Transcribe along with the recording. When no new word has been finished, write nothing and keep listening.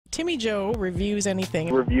Timmy Joe reviews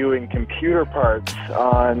anything. Reviewing computer parts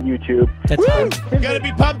on YouTube. That's You gotta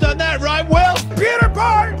be pumped on that, right, Will? Computer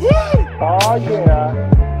parts! Woo! Oh yeah.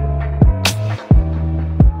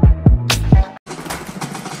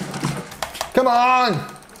 Come on!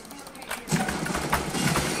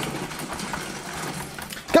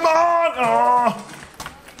 Come on! Oh!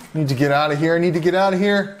 Need to get out of here. I need to get out of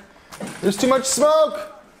here. There's too much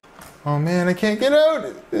smoke. Oh man, I can't get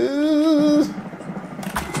out.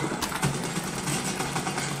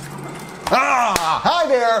 Hi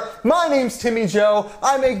there. My name's Timmy Joe.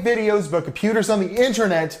 I make videos about computers on the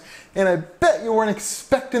internet, and I bet you weren't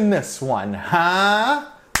expecting this one, huh?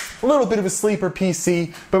 A little bit of a sleeper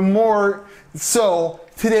PC, but more so,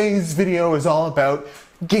 today's video is all about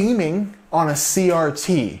gaming on a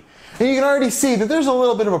CRT. And you can already see that there's a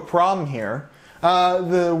little bit of a problem here.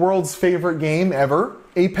 The world's favorite game ever,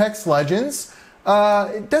 Apex Legends,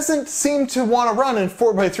 it doesn't seem to want to run in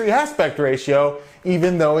 4:3 aspect ratio,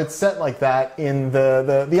 even though it's set like that in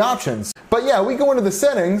the options. But yeah, we go into the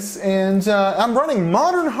settings, and I'm running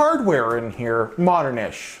modern hardware in here,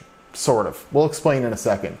 modern-ish. Sort of. We'll explain in a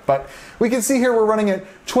second. But we can see here we're running at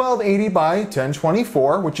 1280 by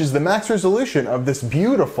 1024, which is the max resolution of this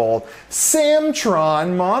beautiful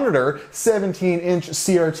Samtron monitor, 17-inch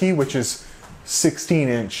CRT, which is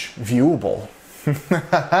 16-inch viewable.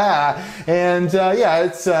 And yeah,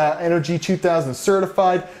 it's Energy 2000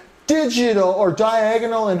 certified, digital or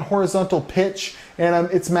diagonal and horizontal pitch, and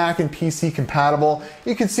it's Mac and PC compatible.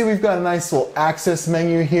 You can see we've got a nice little access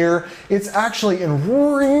menu here. It's actually in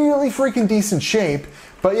really freaking decent shape,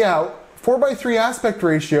 but yeah, 4:3 aspect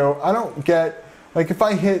ratio, I don't get, like if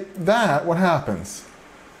I hit that, what happens?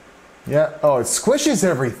 Yeah, oh, it squishes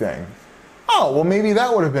everything. Oh, well maybe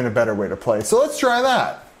that would have been a better way to play, so let's try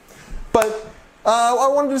that. But I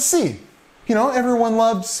wanted to see, you know, everyone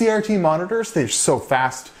loved CRT monitors. They're so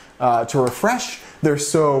fast to refresh. They're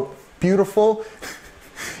so beautiful.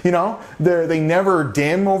 You know, they never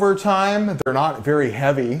dim over time. They're not very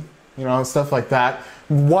heavy, you know, stuff like that.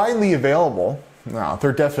 Widely available. No,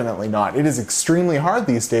 they're definitely not. It is extremely hard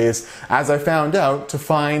these days, as I found out, to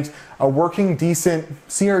find a working, decent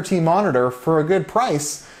CRT monitor for a good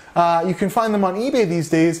price. You can find them on eBay these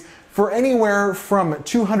days for anywhere from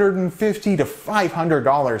 $250 to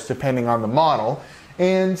 $500, depending on the model.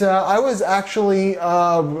 And I was actually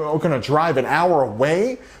going to drive an hour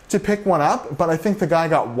away to pick one up, but I think the guy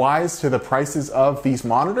got wise to the prices of these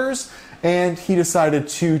monitors, and he decided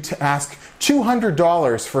to ask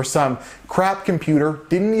 $200 for some crap computer,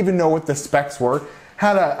 didn't even know what the specs were,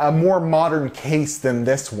 had a more modern case than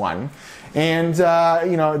this one. And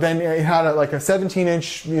you know, then it had like a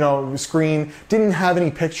 17-inch, you know, screen, didn't have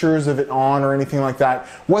any pictures of it on or anything like that,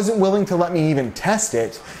 wasn't willing to let me even test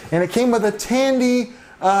it, and it came with a Tandy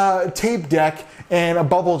tape deck and a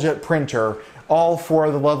bubble jet printer, all for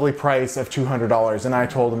the lovely price of $200, and I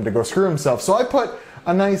told him to go screw himself. So I put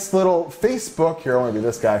a nice little Facebook, here, I want to be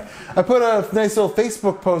this guy. I put a nice little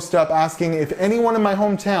Facebook post up asking if anyone in my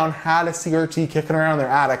hometown had a CRT kicking around in their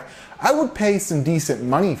attic, I would pay some decent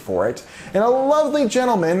money for it. And a lovely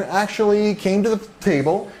gentleman actually came to the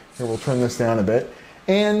table. Here, we'll turn this down a bit.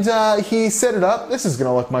 And he set it up. This is going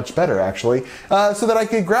to look much better, actually, so that I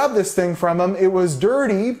could grab this thing from him. It was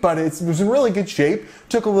dirty, but it was in really good shape.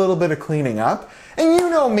 Took a little bit of cleaning up. And you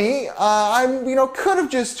know me, you know, could have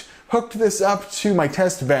just hooked this up to my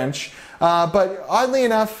test bench, but oddly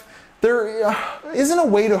enough, there isn't a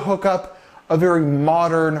way to hook up a very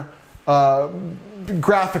modern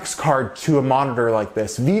graphics card to a monitor like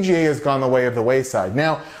this. VGA has gone the way of the wayside.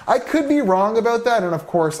 Now, I could be wrong about that, and of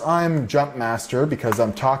course I'm jump master because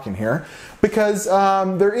I'm talking here, because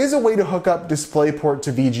there is a way to hook up DisplayPort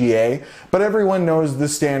to VGA, but everyone knows the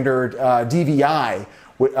standard DVI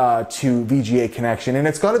to VGA connection, and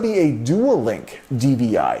it's got to be a dual link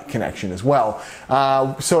DVI connection as well.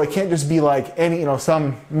 So it can't just be like any, you know,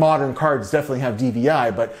 some modern cards definitely have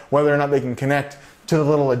DVI, but whether or not they can connect to the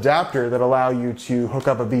little adapter that allow you to hook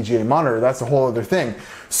up a VGA monitor, that's a whole other thing.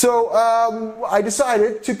 So I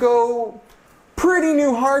decided to go pretty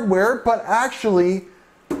new hardware, but actually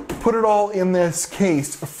put it all in this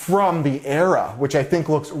case from the era, which I think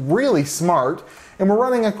looks really smart. And we're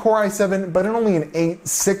running a Core i7, but only an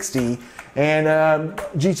 860, and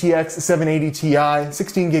GTX 780 Ti,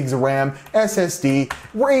 16 gigs of RAM, SSD.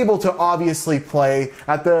 We're able to obviously play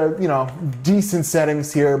at the, you know, decent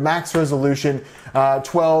settings here, max resolution,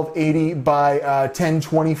 1280 by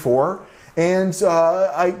 1024. And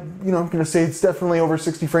I'm going to say it's definitely over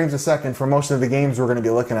 60 frames a second for most of the games we're going to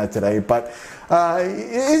be looking at today. But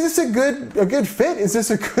is this a good fit? Is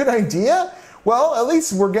this a good idea? Well, at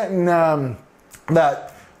least we're getting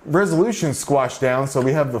that resolution squashed down, so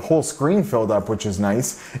we have the whole screen filled up, which is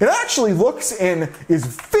nice. It actually looks and is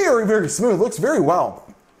very, very smooth. Looks very well.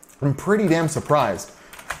 I'm pretty damn surprised.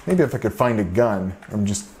 Maybe if I could find a gun. I'm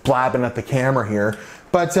just blabbing at the camera here.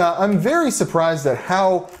 But I'm very surprised at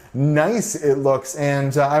how nice it looks,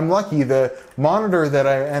 and I'm lucky the monitor that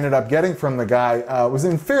I ended up getting from the guy was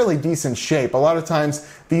in fairly decent shape. A lot of times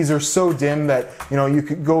these are so dim that, you know, you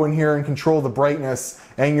could go in here and control the brightness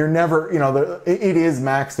and you're never, you know, it is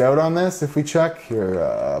maxed out on this. If we check here,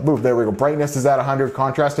 boom, there we go. Brightness is at 100,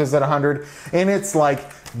 contrast is at 100, and it's like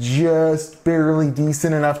just barely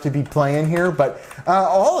decent enough to be playing here. But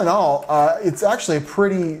all in all, it's actually a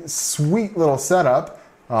pretty sweet little setup.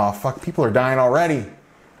 Oh, fuck, people are dying already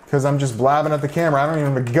because I'm just blabbing at the camera. I don't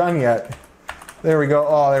even have a gun yet. There we go.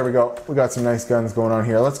 Oh, there we go. We got some nice guns going on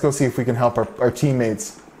here. Let's go see if we can help our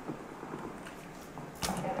teammates.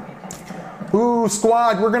 Ooh,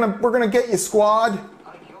 squad, we're gonna get you, squad.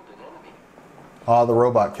 Oh, the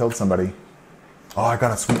robot killed somebody. Oh, I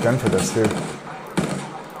got a sweet gun for this, dude.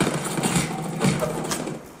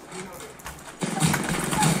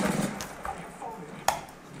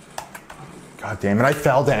 God damn it, I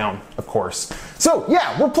fell down, of course. So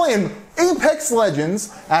yeah, we're playing Apex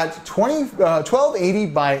Legends at 1280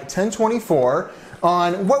 by 1024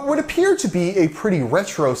 on what would appear to be a pretty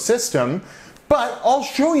retro system, but I'll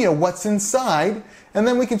show you what's inside, and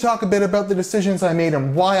then we can talk a bit about the decisions I made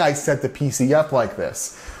and why I set the PC up like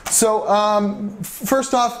this. So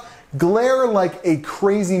first off, glare like a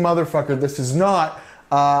crazy motherfucker. This is not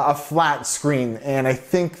a flat screen, and I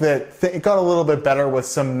think that it got a little bit better with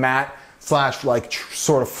some matte slash like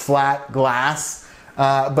sort of flat glass,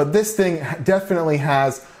 but this thing definitely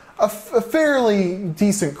has a fairly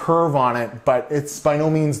decent curve on it, but it's by no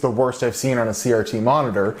means the worst I've seen on a CRT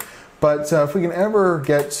monitor. But if we can ever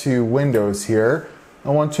get to Windows here, I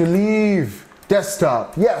want to leave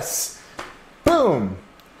desktop, yes, boom.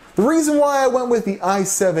 The reason why I went with the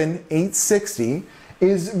i7-860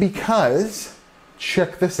 is because,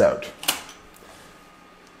 check this out,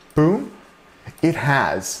 boom. It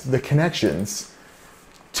has the connections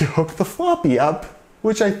to hook the floppy up,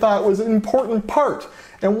 which I thought was an important part.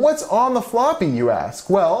 And what's on the floppy, you ask?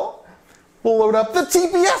 Well, we'll load up the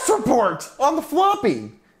TPS report on the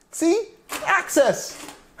floppy. See? Access.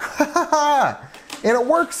 And it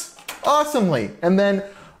works awesomely. And then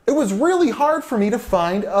it was really hard for me to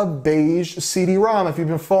find a beige CD-ROM. If you've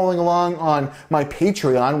been following along on my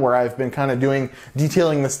Patreon, where I've been kind of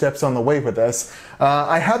detailing the steps on the way with this,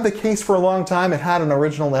 I had the case for a long time. It had an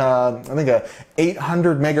original, I think a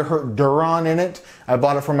 800 megahertz Duron in it. I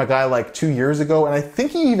bought it from a guy like 2 years ago, and I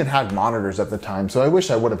think he even had monitors at the time, so I wish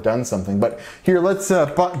I would have done something. But here, let's,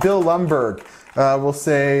 Bill Lumberg, we'll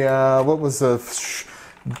say, what was the,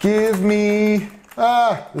 give me,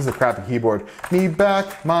 this is a crappy keyboard. Me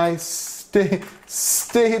back my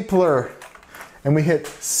stapler. And we hit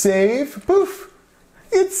save, poof.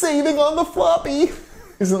 It's saving on the floppy.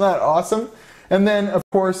 Isn't that awesome? And then, of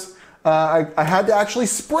course, I had to actually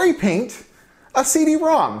spray paint a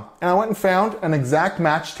CD-ROM. And I went and found an exact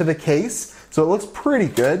match to the case. So it looks pretty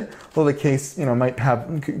good. Well, the case, you know,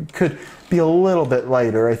 could be a little bit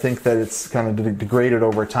lighter. I think that it's kind of degraded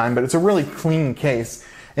over time, but it's a really clean case.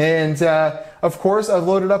 And of course, I've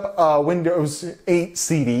loaded up Windows 8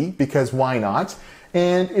 CD, because why not?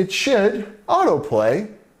 And it should autoplay.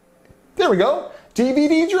 There we go.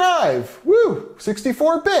 DVD drive. Woo!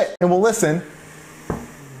 64-bit. And we'll listen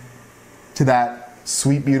to that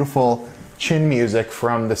sweet, beautiful chin music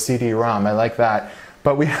from the CD-ROM. I like that.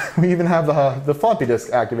 But we even have the floppy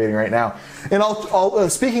disk activating right now. And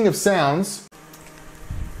speaking of sounds,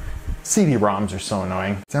 CD-ROMs are so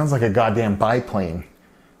annoying. Sounds like a goddamn biplane.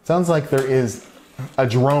 Sounds like there is a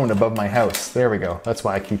drone above my house. There we go. That's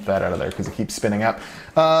why I keep that out of there, because it keeps spinning up.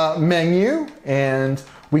 Menu, and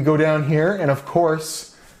we go down here, and of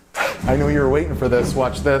course, I know you were waiting for this.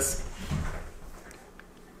 Watch this.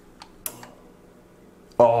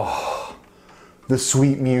 Oh, the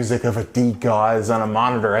sweet music of a DGAUZ on a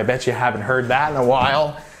monitor. I bet you haven't heard that in a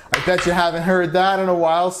while.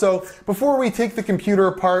 So before we take the computer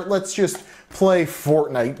apart, let's just play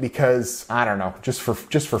Fortnite, because, I don't know, just for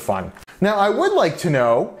fun. Now, I would like to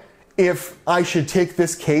know if I should take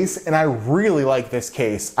this case, and I really like this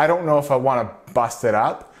case. I don't know if I want to bust it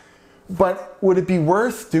up, but would it be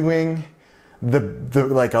worth doing the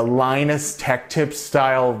like a Linus Tech Tip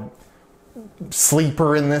style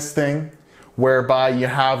sleeper in this thing, whereby you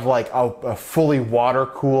have like a fully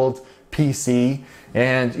water-cooled PC,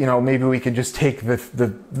 and you know, maybe we could just take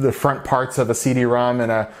the front parts of a CD-ROM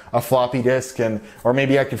and a floppy disk, or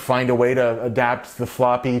maybe I could find a way to adapt the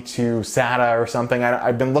floppy to SATA or something.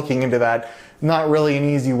 I've been looking into that. Not really an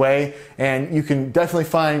easy way, and you can definitely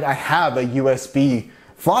find, I have a USB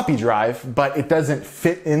floppy drive, but it doesn't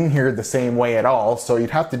fit in here the same way at all, so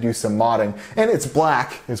you'd have to do some modding. And it's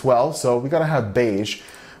black as well, so we gotta have beige.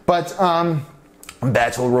 But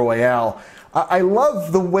Battle Royale. I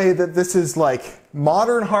love the way that this is like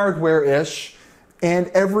modern hardware-ish, and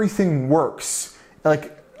everything works.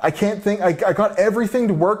 Like, I can't think, I got everything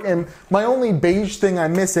to work, and my only beige thing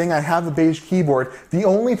I'm missing, I have a beige keyboard. The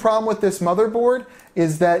only problem with this motherboard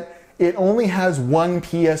is that it only has one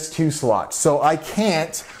PS2 slot, so I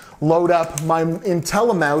can't load up my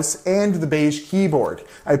IntelliMouse and the beige keyboard.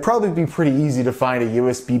 It'd probably be pretty easy to find a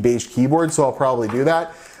USB beige keyboard, so I'll probably do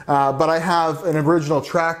that. But I have an original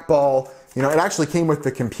trackball. You know, it actually came with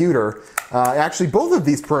the computer. Actually, both of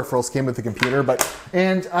these peripherals came with the computer,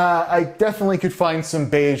 and I definitely could find some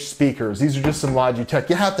beige speakers. These are just some Logitech.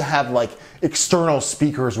 You have to have like external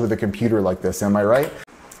speakers with a computer like this, am I right?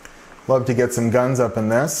 Love to get some guns up in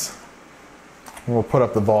this. And we'll put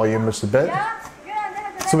up the volume just a bit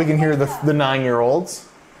so we can hear the 9-year-olds.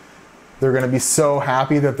 They're gonna be so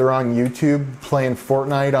happy that they're on YouTube playing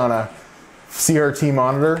Fortnite on a CRT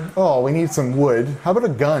monitor. Oh, we need some wood. How about a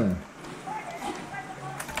gun?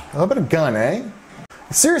 How about a gun, eh?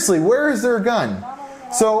 Seriously, where is there a gun?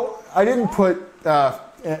 So I didn't put MSI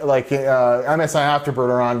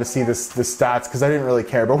Afterburner on to see the stats because I didn't really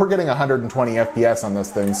care, but we're getting 120 FPS on this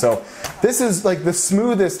thing. So this is like the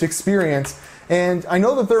smoothest experience, and I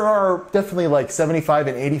know that there are definitely like 75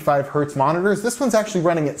 and 85 hertz monitors. This one's actually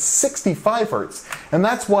running at 65 hertz, and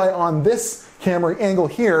that's why on this camera angle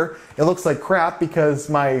here, it looks like crap because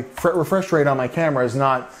my refresh rate on my camera is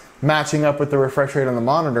not matching up with the refresh rate on the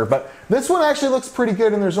monitor. But this one actually looks pretty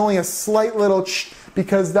good, and there's only a slight little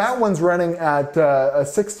because that one's running at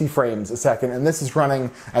 60 frames a second, and this is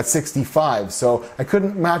running at 65. So I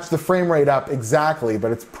couldn't match the frame rate up exactly,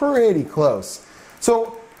 but it's pretty close.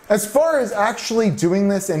 So as far as actually doing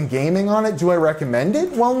this and gaming on it, do I recommend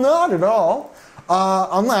it? Well, not at all,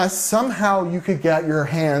 unless somehow you could get your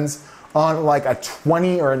hands on like a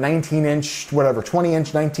 20 or a 19-inch, whatever,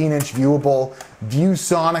 20-inch, 19-inch viewable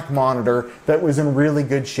ViewSonic monitor that was in really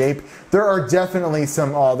good shape. There are definitely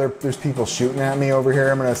some, there's people shooting at me over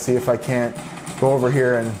here. I'm gonna see if I can't go over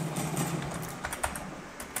here and...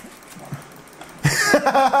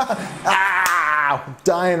 ah,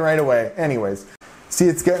 dying right away. Anyways, see,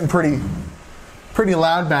 it's getting pretty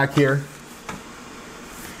loud back here.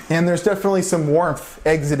 And there's definitely some warmth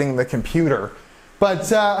exiting the computer. But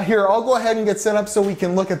here, I'll go ahead and get set up so we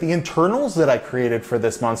can look at the internals that I created for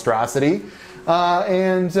this monstrosity.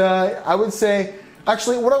 I would say,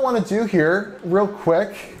 actually, what I want to do here, real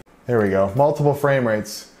quick, there we go, multiple frame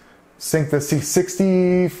rates. Sync the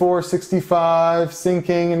 64, 65,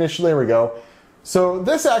 syncing initially, there we go. So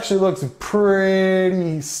this actually looks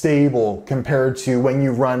pretty stable compared to when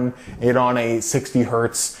you run it on a 60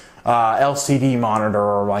 hertz LCD monitor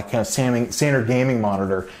or like a standard gaming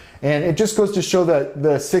monitor. And it just goes to show that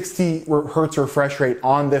the 60 hertz refresh rate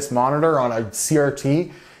on this monitor on a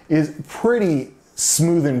CRT is pretty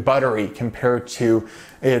smooth and buttery compared to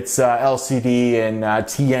its LCD and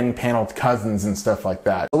TN paneled cousins and stuff like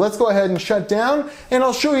that. So let's go ahead and shut down, and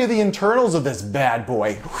I'll show you the internals of this bad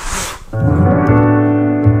boy.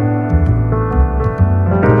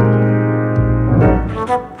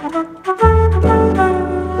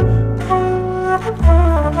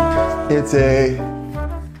 It's a,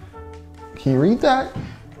 can you read that?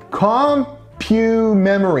 Compu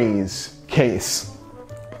Memories case.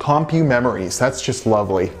 Compu Memories, that's just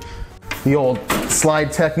lovely. The old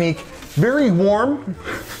slide technique. Very warm,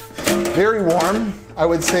 very warm. I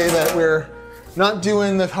would say that we're not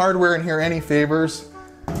doing the hardware in here any favors.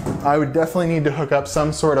 I would definitely need to hook up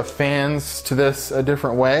some sort of fans to this a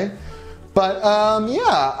different way. But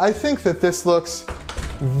yeah, I think that this looks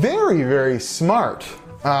very, very smart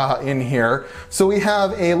in here. So we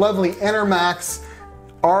have a lovely Enermax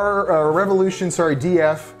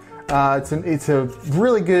DF. It's a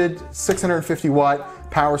really good 650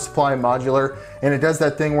 watt power supply modular, and it does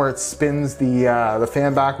that thing where it spins the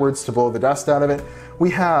fan backwards to blow the dust out of it.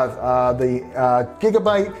 We have the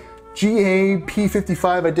Gigabyte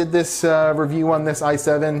GA-P55. I did this review on this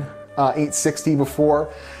i7 860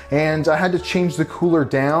 before, and I had to change the cooler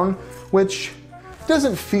down, which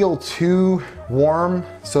doesn't feel too warm.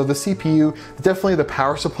 So the CPU, definitely the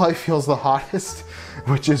power supply feels the hottest,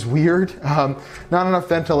 which is weird. Not enough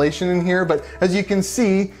ventilation in here, but as you can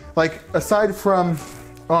see, like aside from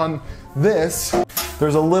on this,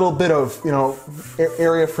 there's a little bit of, you know,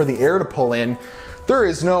 area for the air to pull in. There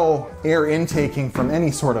is no air intaking from any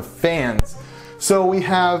sort of fans. So we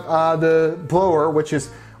have the blower, which is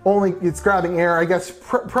it's grabbing air, I guess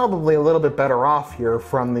probably a little bit better off here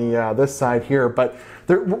from the this side here, but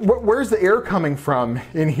where's the air coming from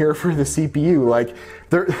in here for the CPU? Like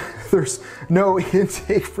there's no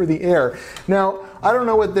intake for the air. Now, I don't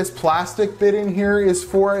know what this plastic bit in here is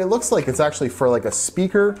for. It looks like it's actually for like a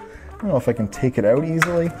speaker. I don't know if I can take it out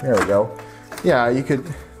easily. There we go. Yeah, you could,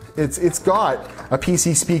 it's got a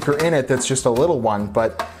PC speaker in it that's just a little one,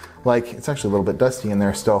 but like, it's actually a little bit dusty in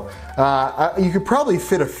there still. You could probably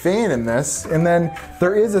fit a fan in this, and then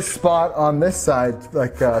there is a spot on this side,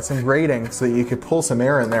 like some grating, so that you could pull some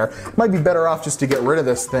air in there. It might be better off just to get rid of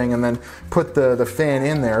this thing and then put the fan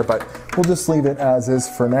in there, but we'll just leave it as is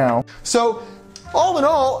for now. So, all in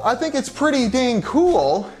all, I think it's pretty dang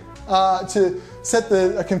cool to set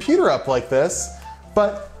a computer up like this,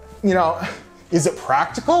 but, you know, is it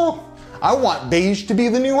practical? I want beige to be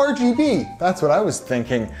the new RGB. That's what I was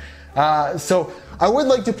thinking. So I would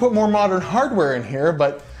like to put more modern hardware in here,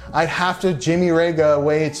 but I'd have to Jimmy rig a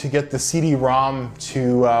way to get the CD-ROM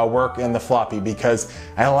to work in the floppy, because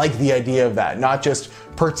I like the idea of that. Not just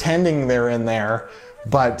pretending they're in there,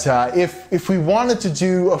 but if we wanted to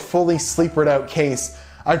do a fully sleepered out case,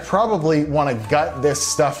 I'd probably want to gut this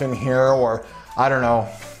stuff in here, or I don't know,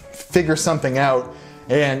 figure something out.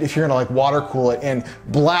 And if you're gonna like water cool it and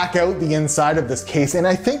black out the inside of this case, and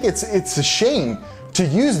I think it's a shame to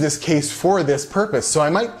use this case for this purpose. So I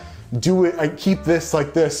might do it, I keep this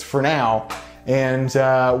like this for now, and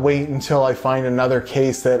wait until I find another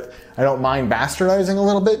case that I don't mind bastardizing a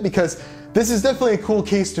little bit, because this is definitely a cool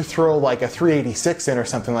case to throw like a 386 in or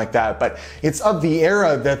something like that, but it's of the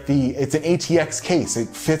era that it's an ATX case. It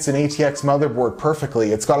fits an ATX motherboard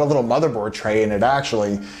perfectly. It's got a little motherboard tray in it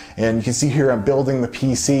actually, and you can see here I'm building the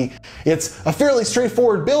PC. It's a fairly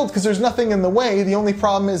straightforward build because there's nothing in the way. The only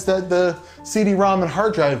problem is that the CD-ROM and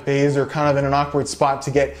hard drive bays are kind of in an awkward spot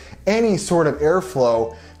to get any sort of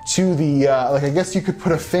airflow to the, like I guess you could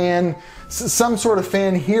put a fan, some sort of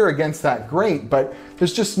fan here against that grate, but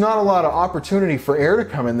there's just not a lot of opportunity for air to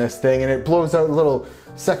come in this thing, and it blows out a little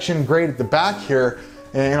section grate at the back here,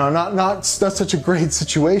 and you know, not such a great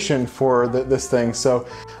situation for this thing. So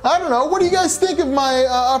I don't know, what do you guys think of my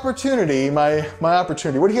opportunity, my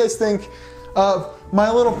opportunity? What do you guys think of my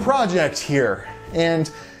little project here? And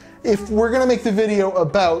if we're gonna make the video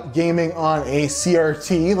about gaming on a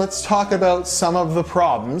CRT, let's talk about some of the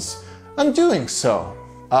problems I'm doing so.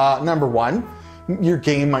 Number one, your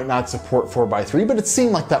game might not support 4x3, but it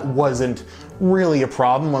seemed like that wasn't really a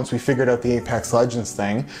problem once we figured out the Apex Legends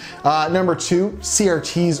thing. Number two,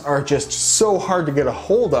 CRTs are just so hard to get a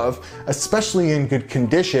hold of, especially in good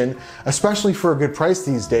condition, especially for a good price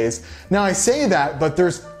these days. Now I say that, but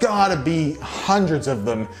there's gotta be hundreds of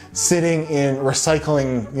them sitting in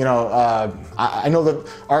recycling, you know, I know that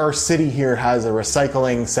our city here has a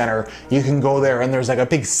recycling center. You can go there and there's like a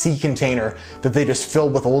big sea container that they just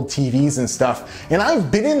filled with old TVs and stuff. And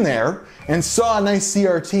I've been in there and saw a nice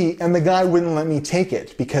CRT, and the guy wouldn't let me take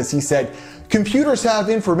it because he said, computers have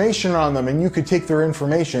information on them and you could take their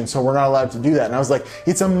information, so we're not allowed to do that. And I was like,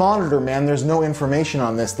 it's a monitor, man, there's no information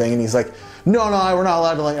on this thing. And he's like, no, we're not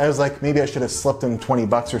allowed to. I was like, maybe I should have slipped him 20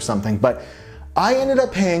 bucks or something. But I ended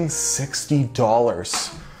up paying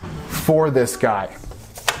 $60 for this guy.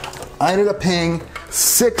 I ended up paying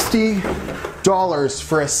 $60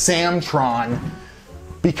 for a Samtron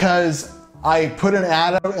because I put an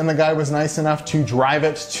ad out and the guy was nice enough to drive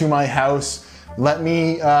it to my house, let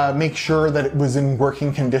me make sure that it was in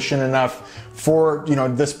working condition enough for, you know,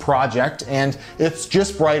 this project, and it's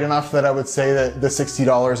just bright enough that I would say that the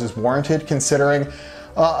 $60 is warranted, considering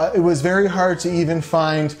it was very hard to even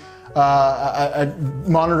find a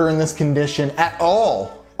monitor in this condition at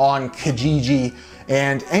all on Kijiji.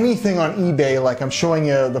 And anything on eBay, like I'm showing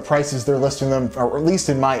you the prices they're listing them, or at least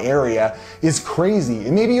in my area, is crazy.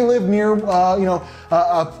 And maybe you live near, you know,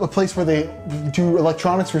 a place where they do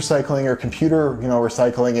electronics recycling or computer, you know,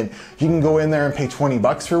 recycling, and you can go in there and pay 20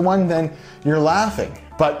 bucks for one, then you're laughing.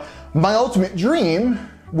 But my ultimate dream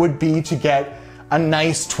would be to get a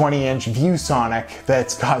nice 20-inch ViewSonic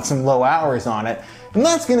that's got some low hours on it. And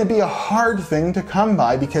that's gonna be a hard thing to come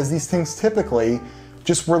by because these things typically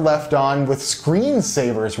just were left on with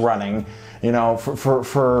screensavers running, you know,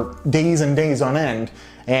 for days and days on end.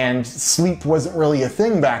 And sleep wasn't really a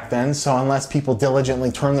thing back then, so unless people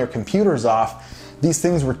diligently turned their computers off, these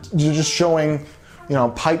things were just showing, you know,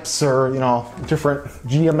 pipes or, you know, different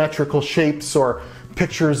geometrical shapes or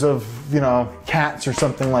pictures of, you know, cats or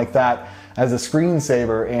something like that. as a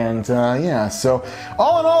screensaver. And yeah, so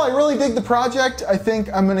all in all, I really dig the project. I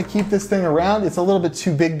think I'm gonna keep this thing around. It's a little bit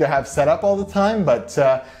too big to have set up all the time, but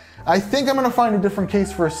I think I'm gonna find a different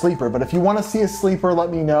case for a sleeper. But if you wanna see a sleeper, let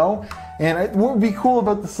me know. And what would be cool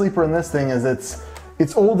about the sleeper in this thing is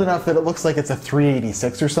it's old enough that it looks like it's a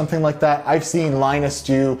 386 or something like that. I've seen Linus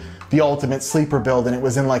do the ultimate sleeper build, and it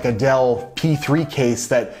was in like a Dell P3 case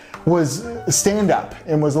that was stand-up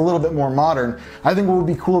and was a little bit more modern. I think what would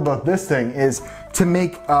be cool about this thing is to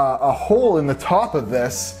make a hole in the top of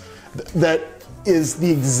this that is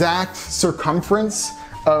the exact circumference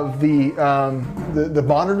of the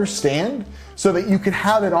monitor stand, so that you could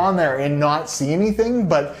have it on there and not see anything,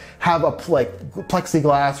 but have a like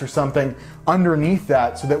plexiglass or something underneath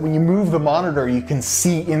that, so that when you move the monitor, you can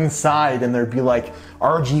see inside and there'd be like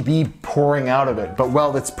RGB pouring out of it. But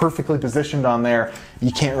well, it's perfectly positioned on there,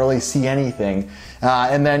 you can't really see anything.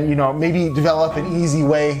 And then, you know, maybe develop an easy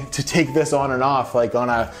way to take this on and off, like on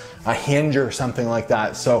a hinge or something like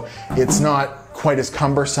that, so it's not quite as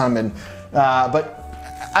cumbersome. And but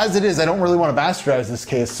as it is, I don't really want to bastardize this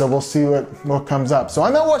case, so we'll see what comes up. So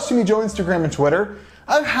I'm at Watch Timmy Joe, Instagram and Twitter.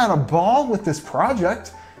 I've had a ball with this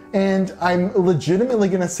project, and I'm legitimately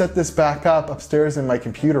gonna set this back up upstairs in my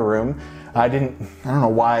computer room. I don't know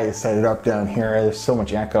why I set it up down here, there's so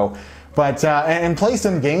much echo. But, and play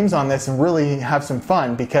some games on this and really have some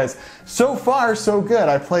fun, because so far so good.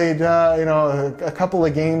 I played, you know, a couple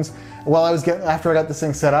of games while after I got this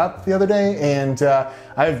thing set up the other day, and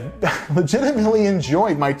I've legitimately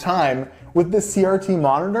enjoyed my time with this CRT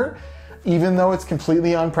monitor, even though it's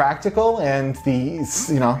completely unpractical and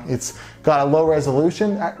it's got a low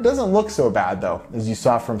resolution. It doesn't look so bad though, as you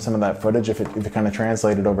saw from some of that footage if it kind of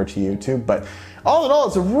translated over to YouTube. But all in all,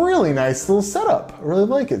 it's a really nice little setup. I really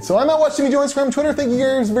like it. So I'm at Watch Timmy Joe, Instagram, Twitter. Thank you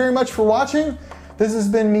guys very much for watching. This has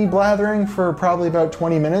been me blathering for probably about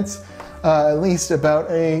 20 minutes, at least, about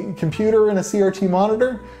a computer and a CRT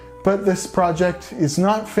monitor. But this project is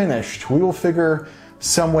not finished. We will figure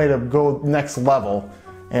some way to go next level,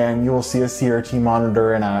 and you will see a CRT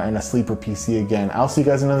monitor and a sleeper PC again. I'll see you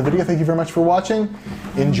guys in another video. Thank you very much for watching.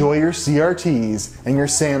 Enjoy your CRTs and your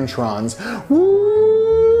Samtrons. Woo!